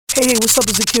Hey, what's up?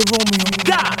 It's the Kid Romeo.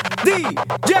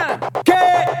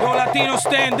 Con Latino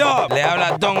Stand Up. Le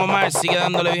habla Don Omar, sigue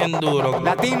dándole bien duro.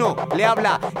 Latino, le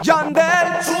habla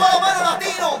Yandel. Sube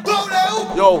Latino,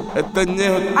 W. Yo, este es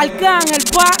Ñejo. Arcángel,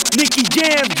 pa. Nicky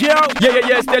Jam, yo.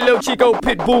 Yeah, este es Lil Chico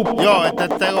Pitbull. Yo, este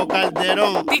es Tego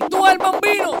Calderón. Y tú el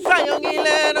bambino. Zion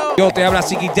Guileno. Yo te habla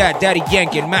Ziggy Dad, Daddy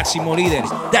Yankee, el máximo líder.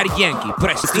 Daddy Yankee,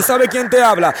 presto. ¿Tú sabes quién te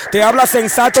habla? Te habla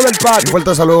Sensato del Patio. Un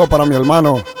fuerte saludo para mi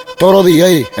hermano Toro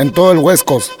DJ en todo el West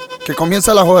Coast. Que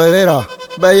comienza la jodedera.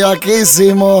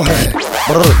 Bellaquísimo.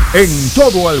 En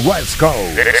todo el West Coast.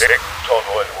 En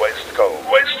todo el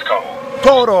West Coast.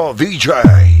 Toro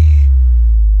DJ.